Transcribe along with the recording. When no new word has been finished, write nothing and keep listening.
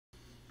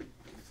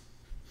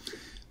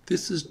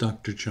This is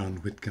Dr. John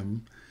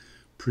Whitcomb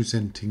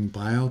presenting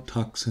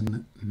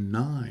Biotoxin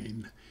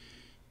 9,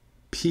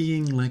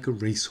 Peeing Like a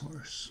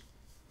Racehorse.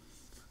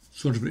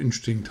 Sort of an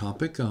interesting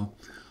topic. How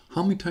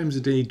many times a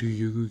day do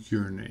you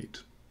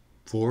urinate?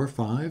 4 or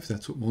 5?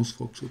 That's what most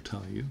folks will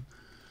tell you.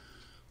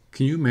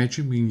 Can you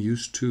imagine being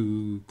used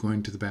to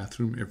going to the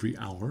bathroom every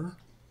hour?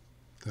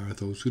 There are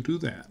those who do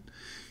that.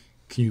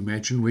 Can you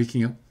imagine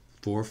waking up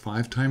 4 or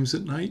 5 times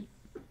at night?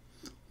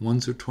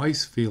 Once or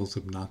twice feels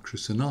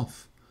obnoxious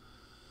enough.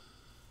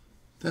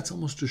 That's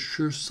almost a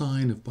sure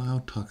sign of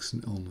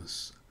biotoxin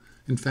illness.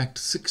 In fact,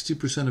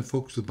 60% of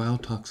folks with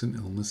biotoxin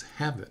illness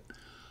have it.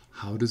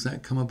 How does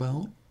that come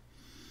about?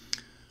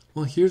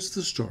 Well, here's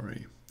the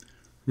story.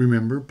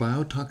 Remember,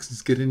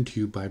 biotoxins get into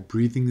you by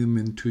breathing them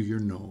into your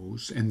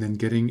nose and then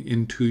getting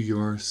into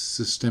your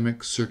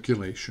systemic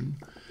circulation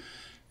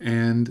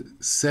and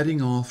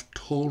setting off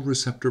toll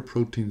receptor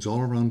proteins all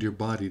around your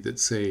body that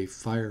say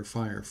fire,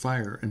 fire,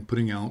 fire, and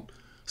putting out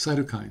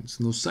cytokines.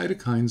 And those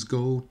cytokines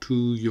go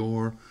to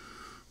your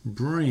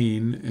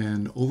brain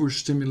and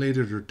overstimulate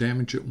it or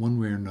damage it one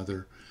way or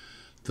another,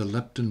 the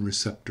leptin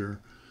receptor,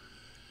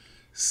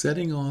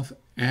 setting off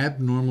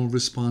abnormal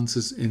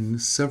responses in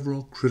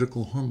several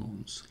critical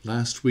hormones.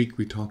 Last week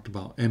we talked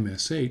about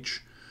MSH,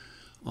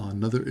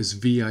 another is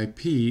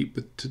VIP,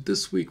 but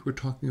this week we're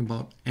talking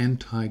about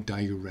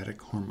antidiuretic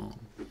hormone.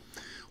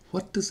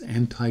 What does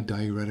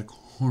antidiuretic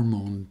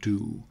hormone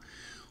do?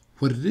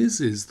 What it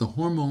is the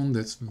hormone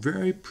that's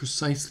very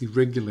precisely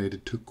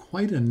regulated to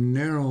quite a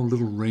narrow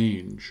little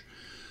range,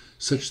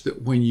 such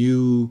that when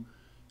you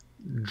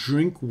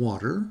drink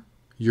water,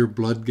 your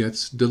blood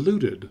gets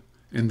diluted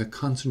and the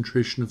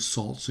concentration of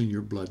salts in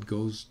your blood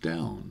goes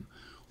down.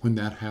 When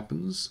that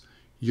happens,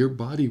 your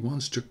body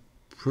wants to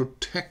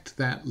protect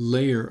that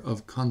layer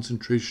of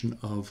concentration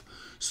of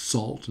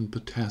salt and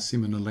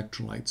potassium and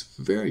electrolytes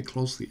very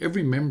closely.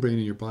 Every membrane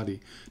in your body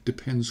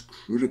depends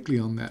critically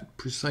on that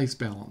precise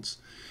balance.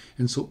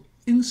 And so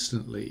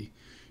instantly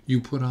you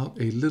put out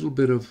a little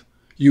bit of,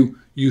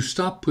 you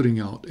stop putting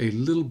out a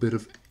little bit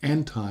of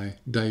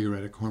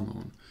anti-diuretic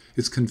hormone.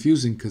 It's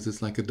confusing because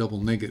it's like a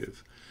double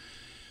negative.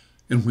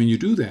 And when you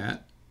do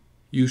that,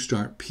 you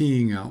start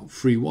peeing out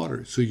free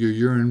water. So your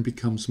urine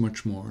becomes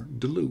much more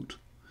dilute.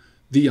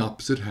 The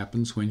opposite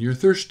happens when you're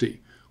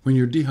thirsty. When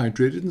you're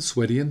dehydrated and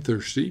sweaty and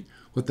thirsty,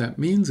 what that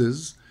means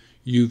is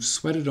you've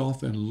sweated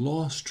off and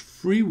lost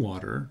free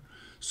water,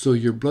 so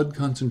your blood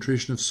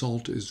concentration of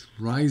salt is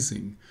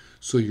rising.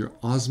 So your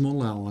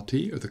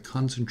osmolality, or the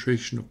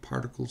concentration of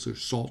particles of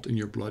salt in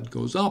your blood,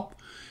 goes up.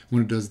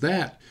 When it does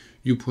that,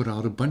 you put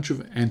out a bunch of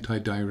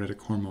antidiuretic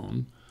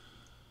hormone,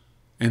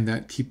 and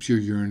that keeps your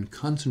urine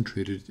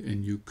concentrated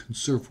and you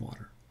conserve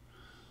water.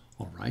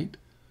 All right?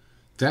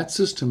 That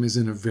system is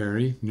in a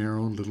very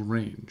narrow little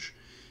range.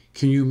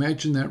 Can you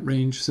imagine that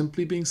range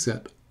simply being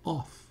set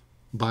off?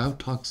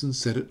 Biotoxins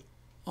set it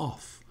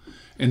off.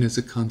 And as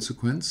a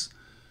consequence,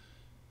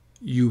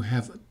 you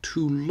have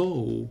too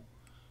low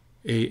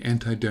a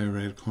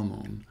antidiuretic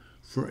hormone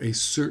for a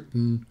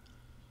certain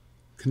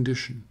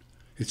condition.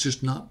 It's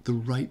just not the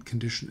right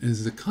condition. And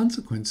as a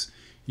consequence,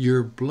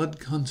 your blood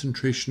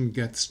concentration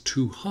gets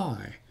too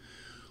high.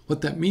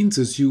 What that means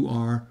is you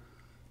are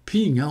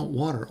peeing out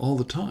water all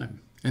the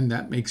time, and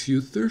that makes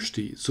you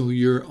thirsty. So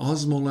your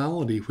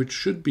osmolality, which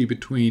should be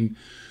between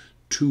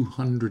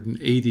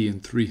 280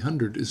 and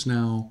 300, is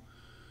now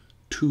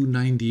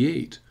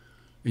 298.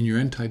 And your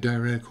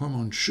antidiuretic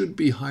hormone should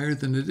be higher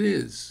than it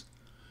is.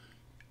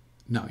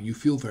 Now, you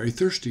feel very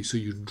thirsty, so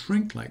you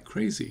drink like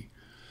crazy.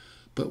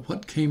 But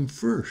what came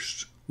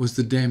first was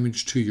the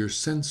damage to your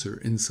sensor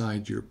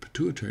inside your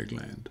pituitary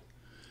gland.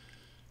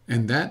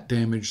 And that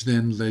damage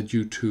then led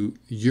you to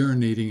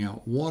urinating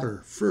out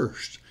water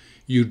first.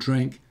 You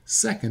drank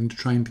second,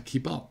 trying to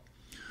keep up.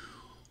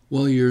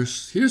 Well,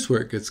 here's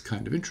where it gets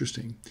kind of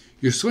interesting.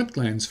 Your sweat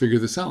glands figure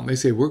this out. They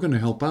say, we're going to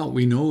help out.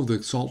 We know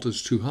the salt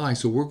is too high,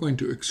 so we're going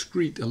to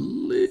excrete a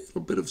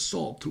little bit of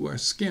salt through our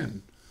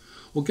skin.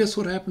 Well, guess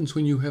what happens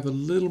when you have a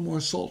little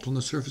more salt on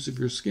the surface of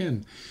your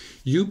skin?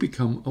 You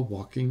become a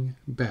walking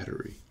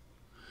battery,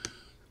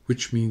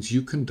 which means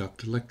you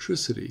conduct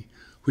electricity,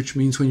 which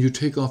means when you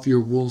take off your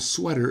wool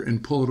sweater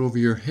and pull it over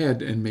your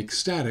head and make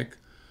static,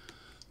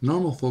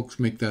 normal folks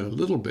make that a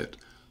little bit.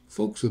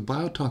 Folks with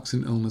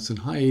biotoxin illness and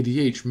high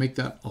ADH make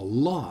that a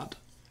lot,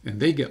 and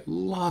they get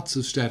lots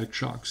of static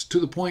shocks to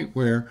the point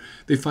where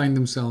they find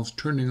themselves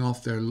turning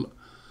off their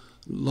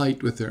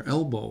light with their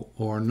elbow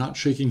or not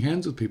shaking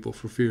hands with people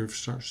for fear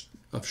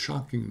of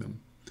shocking them.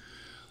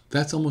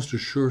 That's almost a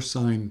sure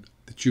sign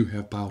that you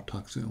have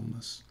biotoxin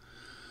illness.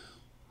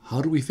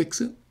 How do we fix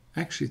it?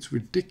 Actually, it's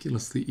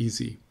ridiculously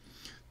easy.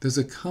 There's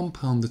a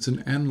compound that's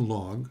an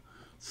analog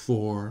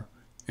for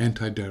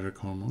antidiuretic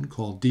hormone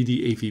called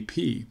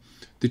DDAVP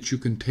that you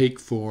can take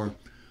for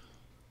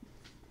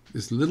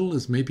as little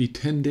as maybe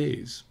 10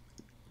 days,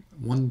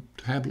 1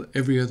 tablet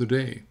every other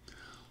day,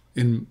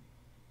 and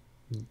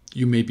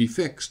you may be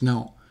fixed.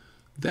 Now,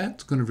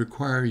 that's going to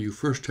require you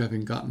first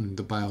having gotten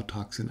the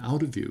biotoxin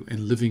out of you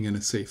and living in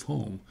a safe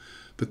home,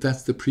 but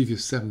that's the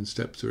previous 7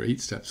 steps or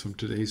 8 steps from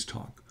today's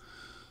talk.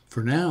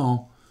 For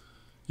now,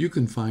 you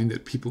can find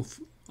that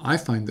I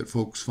find that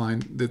folks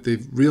find that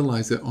they've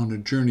realized that on a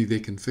journey they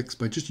can fix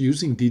by just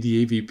using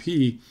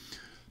DDAVP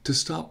to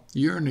stop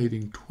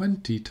urinating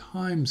 20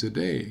 times a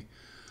day.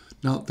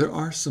 Now, there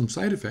are some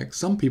side effects.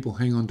 Some people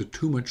hang on to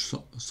too much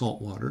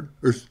salt water,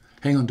 or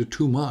hang on to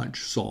too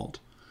much salt,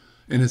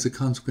 and as a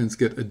consequence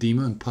get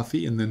edema and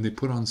puffy, and then they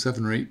put on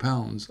 7 or 8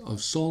 pounds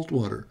of salt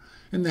water,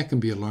 and that can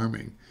be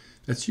alarming.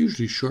 That's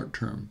usually short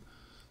term.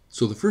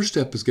 So the first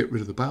step is get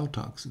rid of the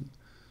biotoxin.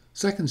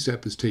 Second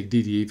step is take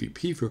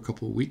DDAVP for a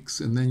couple of weeks,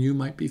 and then you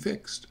might be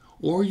fixed.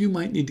 Or you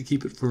might need to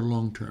keep it for a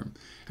long term.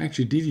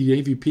 Actually,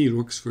 DDAVP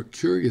works for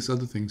curious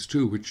other things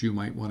too, which you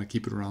might want to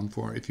keep it around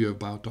for if you have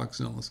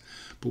biotoxin illness.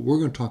 But we're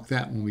going to talk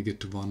that when we get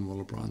to von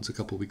Willebrand's a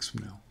couple of weeks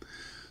from now.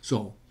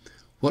 So,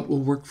 what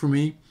will work for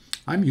me?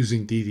 I'm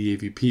using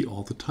DDAVP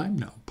all the time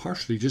now,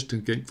 partially just to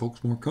get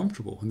folks more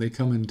comfortable. When they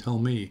come and tell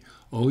me,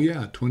 oh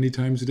yeah, 20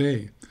 times a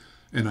day.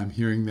 And I'm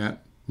hearing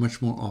that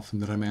much more often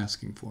than I'm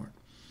asking for it.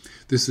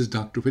 This is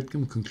Dr.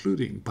 Whitcomb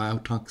concluding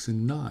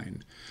Biotoxin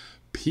 9,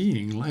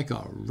 peeing like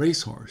a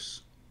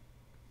racehorse.